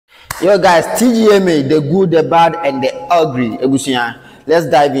Yo guys, TGMA, the good, the bad, and the ugly. Let's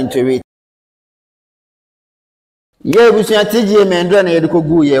dive into it. Yeah, TGMA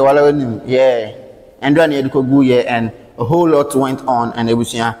and and a whole lot went on, and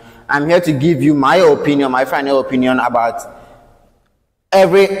I'm here to give you my opinion, my final opinion about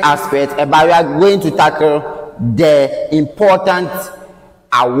every aspect. But we are going to tackle the important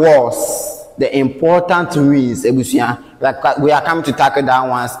awards, the important wins. We are coming to tackle that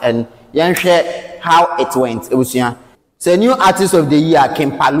once and share how it went. So, new artist of the year,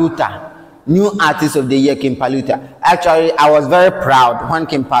 Kim Paluta. New artist of the year, Kim Paluta. Actually, I was very proud when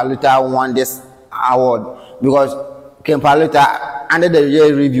Kim Paluta won this award, because Kim Paluta, under the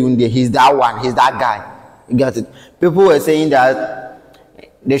year review, he's that one, he's that guy. You got it. People were saying that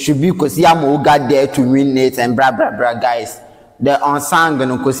there should be Kosiamo got there to win it and blah blah blah. Guys, the unsung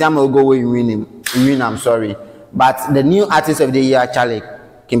and Kosiamo go win him. I'm sorry, but the new artist of the year, Charlie,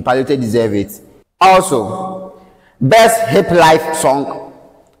 Kim Paluta deserve it. Also, best hip life song.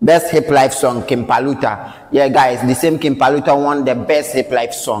 Best hip life song, Kim Paluta. Yeah, guys, the same Kim Paluta won the best hip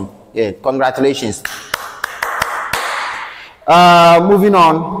life song. Yeah, congratulations. Moving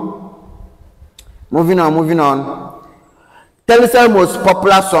on. Telecel most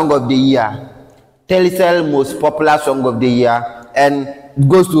popular song of the year. Telecel most popular song of the year, and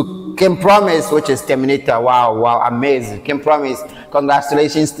goes to Kim Promise, which is Terminator. Wow, amazing. Kim Promise,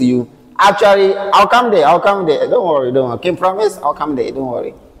 congratulations to you. Actually, I'll come there. Don't worry. Kim Promise, I'll come there. Don't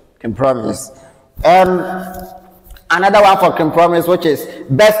worry. Kim Promise. Another one for Kim Promise, which is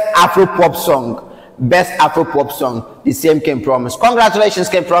best Afro pop song. Best Afro pop song. The same Kim Promise. Congratulations,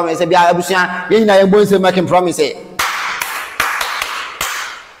 Kim Promise. Kim Promise.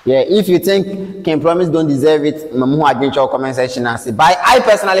 Yeah, if you think Kim Promise don't deserve it, comment section and say. But I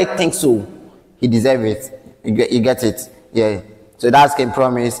personally think so. He deserves it. You get it. Yeah. So that's Kim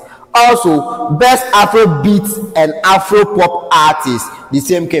Promise. Also, best Afro beat and Afro pop artist, the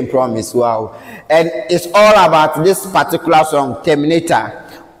same Kim Promise. Wow. And it's all about this particular song, Terminator.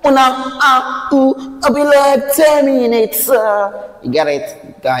 Terminator. You get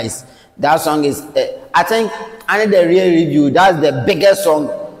it, guys? That song is, I think, under the real review, that's the biggest song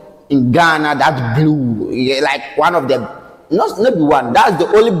in Ghana that blew. Like one of the, not one, that's the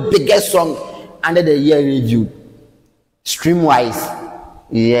only biggest song under the year review, stream wise.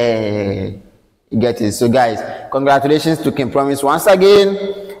 Yeah, you get it. So guys, congratulations to Kim Promise once again.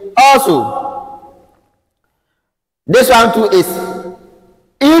 Also, this one too is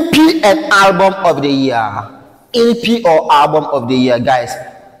EP and album of the year. EP or album of the year, guys.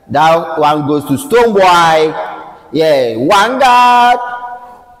 That one goes to Stonebwoy. Yeah, One God,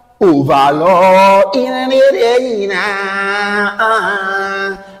 Overlord in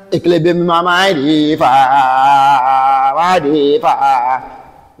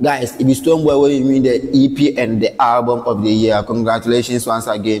guys, if you Stonebwoy, what you mean the EP and the album of the year? Congratulations once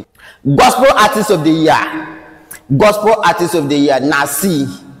again. Gospel artist of the year. Gospel artist of the year, Nacee.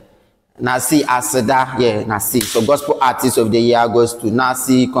 Nacee Asada. Yeah, Nacee. So gospel artist of the year goes to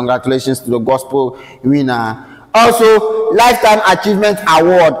Nacee. Congratulations to the gospel winner. Also, Lifetime Achievement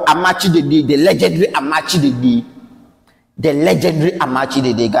Award, Amachi Dede, the legendary Amachi Dede. The legendary Amachi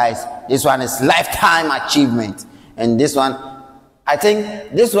Dede, guys. This one is Lifetime Achievement. And this one, I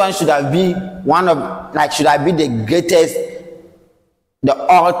think this one should have been one of, like, should have been the greatest, the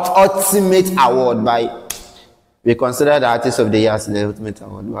ultimate award. By we consider the artist of the year as the ultimate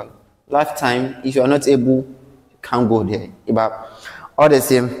award. Well, Lifetime, if you are not able, you can't go there. But all the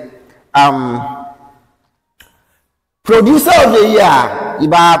same, producer of the year,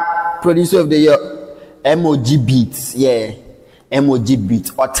 producer of the year, MOG Beats, yeah, MOG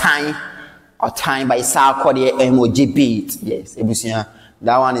Beats, or time by Sal Cody MOG Beats, yes,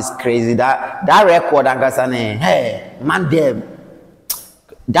 that one is crazy. That record, hey, man, them.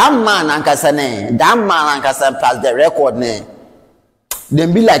 That man Ankasa plus the record name.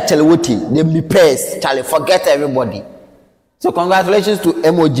 Them be like Chelwoti, them be pressed, Charlie, forget everybody. So congratulations to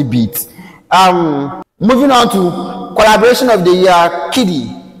MOG Beats. Moving on to collaboration of the year, Kiddy.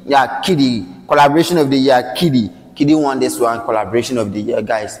 Yeah, Kiddy. Collaboration of the year, Kiddy. Kiddy won this one, collaboration of the year,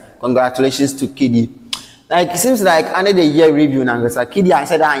 guys. Congratulations to Kiddy. Like, it seems like under the year review, Kiddy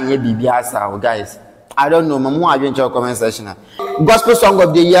answered that in BBS, guys. I don't know. Mamu adventure comment section. Gospel song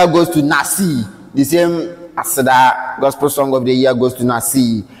of the year goes to Nacee. The same as that gospel song of the year goes to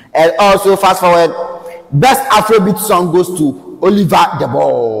Nacee. And also, fast forward, best Afrobeat song goes to Oliver the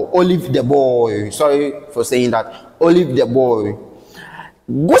Boy. Olive the Boy. Sorry for saying that. Olive the Boy.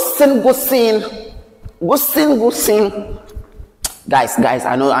 Go sing. Guys,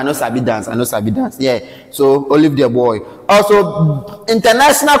 I know Sabi dance. Yeah. So Olive the Boy. Also,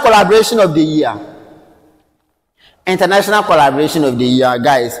 international collaboration of the year. International collaboration of the year,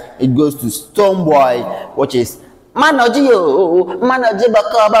 guys. It goes to Stonebwoy, which is Manoji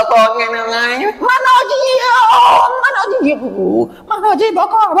bako bako.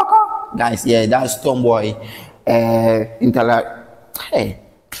 Guys, yeah, that's Stonebwoy.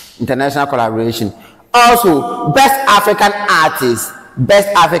 International collaboration. Also, best African artist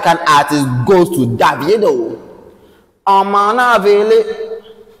goes to Davido. Amana Vele.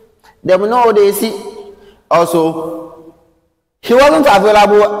 Them know they see. Also, he wasn't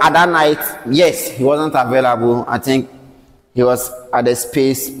available at that night. Yes, he wasn't available. I think he was at the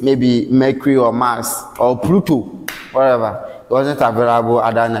space, maybe Mercury or Mars or Pluto, whatever. He wasn't available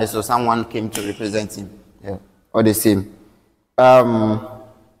at that night, so someone came to represent him. Yeah, all the same.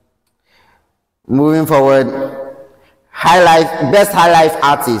 Moving forward, best high life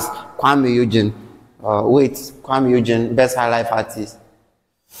artist, Kuami Eugene. Kuami Eugene, best high life artist.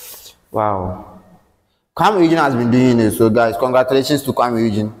 Wow. Kuami Eugene has been doing it, so guys, congratulations to Kuami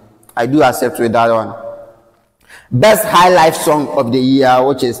Eugene. I do accept with that one. Best high life song of the year,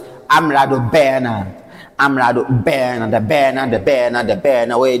 which is Amrado Berna. Amrado Berna, the Berna,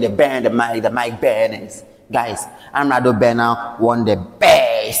 where the Berna, the mic Berners. Guys, Amrado Berna won the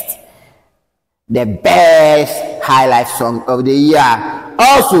best high life song of the year.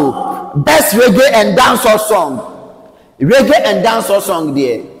 Also, best reggae and dancehall song. Reggae and dancehall song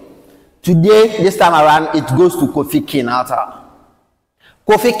there. Today, this time around, it goes to Kofi Kinata.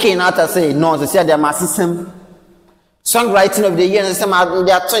 Kofi Kinata say no, they say they're my system. Songwriting of the year,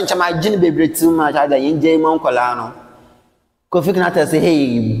 they are trying to my gene baby too much. I in J Moncolano. Kofi Kinata say,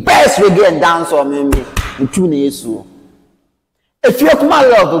 hey, best reggae and dancehall, maybe. If you come my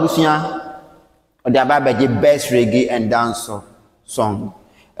love, or the best reggae and dancehall song.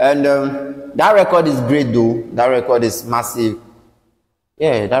 And that record is great though. That record is massive.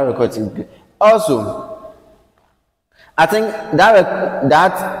 Yeah, that record is good. Also, I think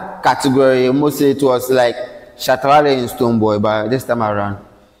that category, mostly it was like Shatawale and Stonebwoy, but this time around.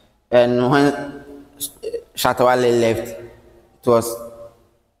 And when Shatawale left, it was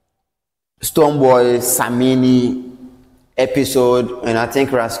Stonebwoy, Samini episode, and I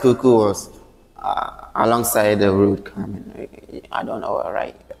think Raskuku was alongside the road coming. I don't know,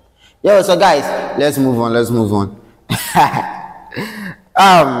 right? Yo, so guys, let's move on.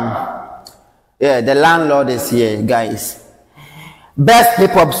 Yeah, The Landlord is here, guys. Best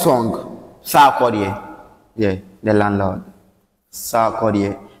hip hop song, Sarkodie. Yeah, The Landlord.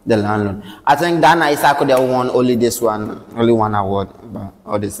 Sarkodie, The Landlord. I think that night Sarkodie won only one award, but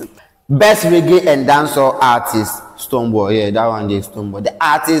all this. Best reggae and dancehall artist, Stonebwoy. Yeah, that one is Stonebwoy. The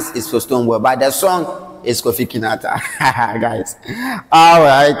artist is for Stonebwoy, but the song is Kofi Kinata. Guys. All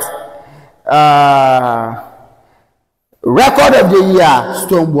right. Record of the year,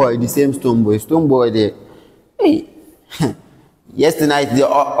 Stonebwoy, the same Stonebwoy there. Hey, yesterday night the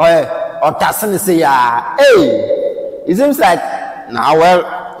Artiste say, hey, it seems like now well,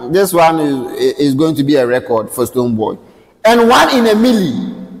 this one is going to be a record for Stonebwoy, and 1 in a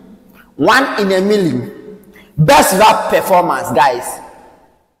million. Best rap performance, guys.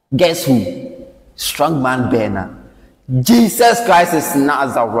 Guess who? Strongman Berna. Jesus Christ is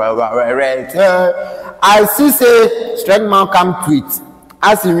Nazareth. I see say Strongman come tweet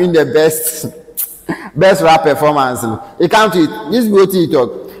as he win the best rap performance. He come tweet. This is what he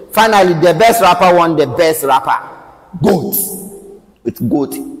talk. Finally, the best rapper won the best rapper. Goat. With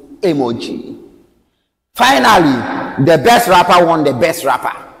goat emoji. Finally, the best rapper won the best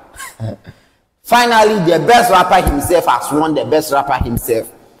rapper. Finally, the best rapper himself has won the best rapper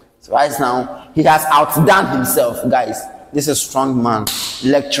himself. So right now, he has outdone himself, guys. This is Strongman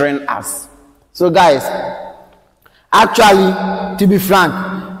lecturing us. So guys, actually, to be frank,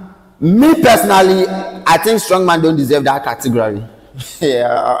 me personally, I think Strongman don't deserve that category. Yeah,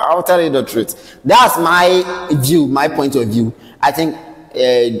 I'll tell you the truth. That's my view, my point of view. I think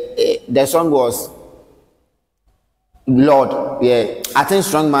the song was Lord. Yeah, I think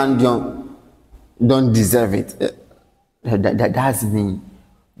Strongman don't deserve it. That's me.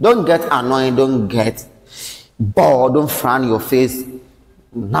 Don't get annoyed. Don't get bored. Don't frown your face.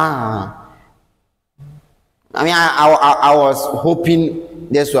 Nah. I mean, I was hoping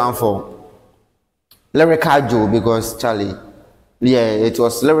this one for Lyrical Joe, because Charlie, yeah, it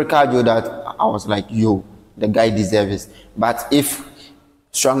was Lyrical Joe that I was like, yo, the guy deserves it. But if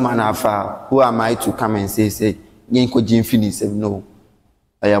Strongman Alpha, who am I to come and say, no,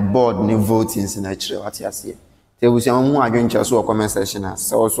 I am bored, no voting in actually what you say. There was a moment I joined your comment section,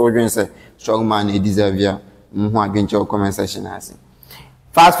 so Strongman deserve ya. comment section as.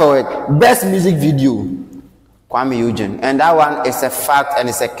 Fast forward, best music video, Kuami Eugene, and that one is a fact and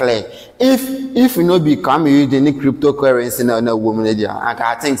it's a clear. If you know be Kuami Eugene, the cryptocurrency no woman,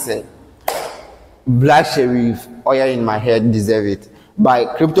 I think say Black Sheriff, oil in my head deserve it by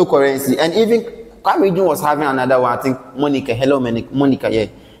cryptocurrency, and even Kuami Eugene was having another one. I think Monica, hello Monica, yeah.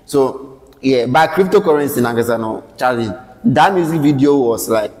 So yeah, by cryptocurrency, no, Charlie, that music video was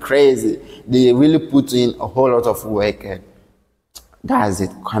like crazy. They really put in a whole lot of work. That's it,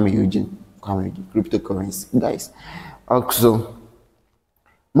 Kuami Eugene, cryptocurrency, guys. Also,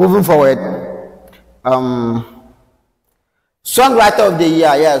 moving forward, songwriter of the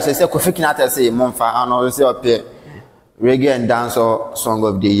year, yeah. So say Kofi Kinata say Monfa, and also up here, reggae and dancehall song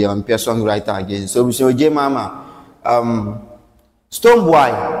of the year, and peer songwriter again. So we say J Mama,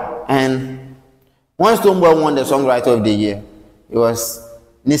 Stonebwoy, and when Stonebwoy won the songwriter of the year, it was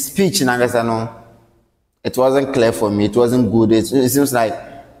his speech in Agasano. It wasn't clear for me. It wasn't good. It seems like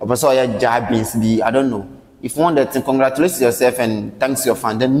a person your jabbings be. I don't know. If you want that, congratulate yourself and thanks your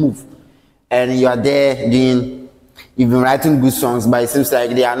fan, then move. And you are there doing, you've been writing good songs, but it seems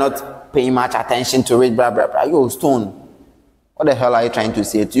like they are not paying much attention to it. Blah blah blah. Yo, Stone, what the hell are you trying to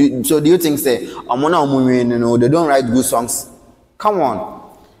say? So do you think say they don't write good songs? Come on.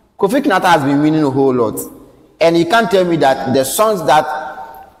 Kofi Kinata has been winning a whole lot, and you can't tell me that the songs that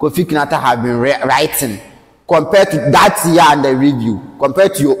Kofi Kinata have been writing compared to that year and the review,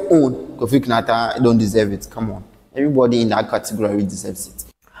 compared to your own, Kofi Kinata don't deserve it. Come on. Everybody in that category deserves it.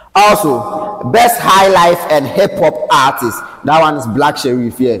 Also, best high life and hip hop artist. That one is Black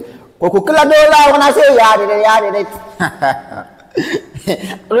Sheriff here. Coca-Cola Dola, when I say yeah, did it.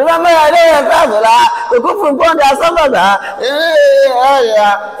 Remember I go from Bonda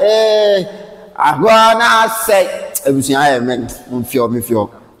I'm gonna say everything I meant. Me feel.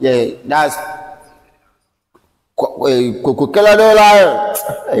 Yeah, that's Coca-Cola Dola.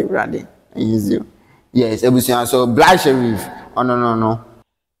 Hey, Randy, easy. Yes, everything. So Black Sheriff. Oh no.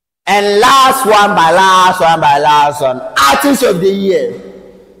 And last one, artist of the year.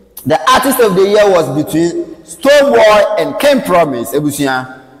 The artist of the year was between Stonebwoy and Ken Promise.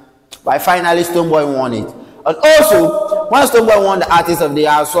 But finally Stonebwoy won it. And also, when Stonebwoy won the artist of the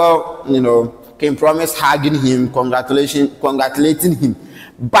year, I saw Ken Promise hugging him, congratulating him.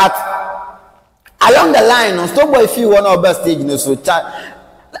 But along the line, Stonebwoy feel one of the stage, so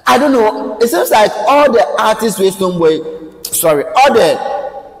I don't know. It seems like all the artists with Stonebwoy, all the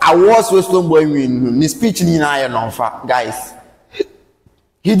awards with Stonebwoy win. His speech in guys.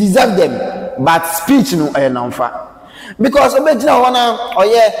 He deserved them, but speech no because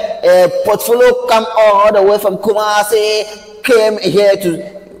portfolio come all the way from Kumasi, came here to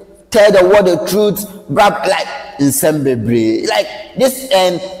tell the world the truth, like in Sembebri, like this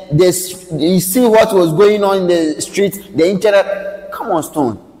and this. You see what was going on in the streets, the internet. Come on,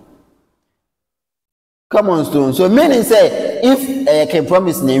 Stone. So meaning say if can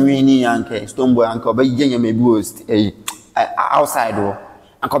promise Neri and Stonebwoy and Kobe maybe was outside.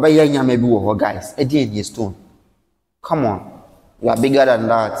 And guys, a day Stone. Come on, you are bigger than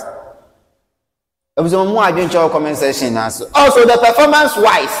that. There was more adventure comment section. Also, the performance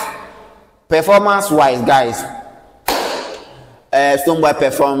wise, guys. Stonebwoy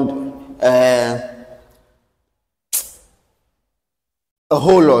performed a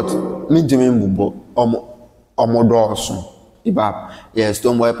whole lot. Yeah,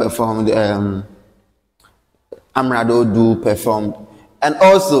 Stonebwoy performed. Amrado do performed. And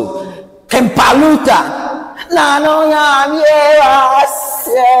also, Kempaluta. Nano yam yes.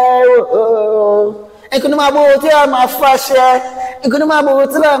 Ekunuma botia ma fashe. Ekunuma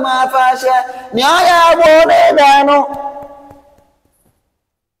botia ma fashe. Nyaya bone dano.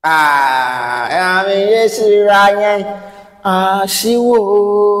 Yesi ranye.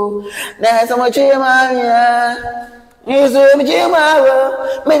 Shiwo. Na sama chima ya. Isu chima wo.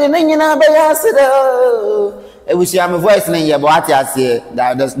 Mede nina bayasido. We see my voice in here, but I say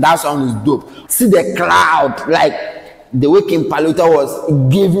that song is dope. See the crowd, like the way King Paluta was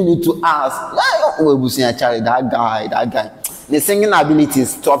giving it to us. Like, we see Charlie, that guy. The singing ability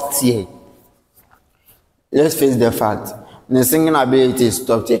is top tier. Let's face the fact. The singing ability is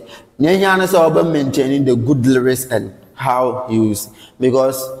top tier. Nyanya's album maintaining the good lyrics and how he used,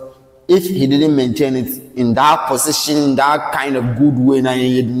 because if he didn't maintain it in that position, that kind of good way, now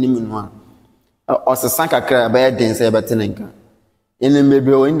he didn't even want. Or Sanka cry by dance about Tenenka. In the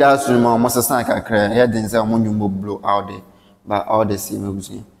maybe in that room, Massa Sanka cry, head and say, you blow out there by all the same.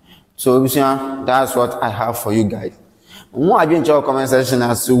 So, that's what I have for you guys. More adventure comment section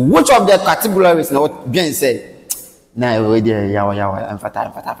as to which of the categories not being said. Now, we're there, yawa, and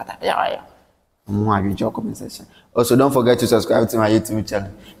fata. More you join comment section. Also, don't forget to subscribe to my YouTube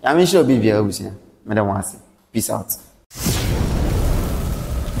channel. I'm sure be here. Madam Nacee. Peace out.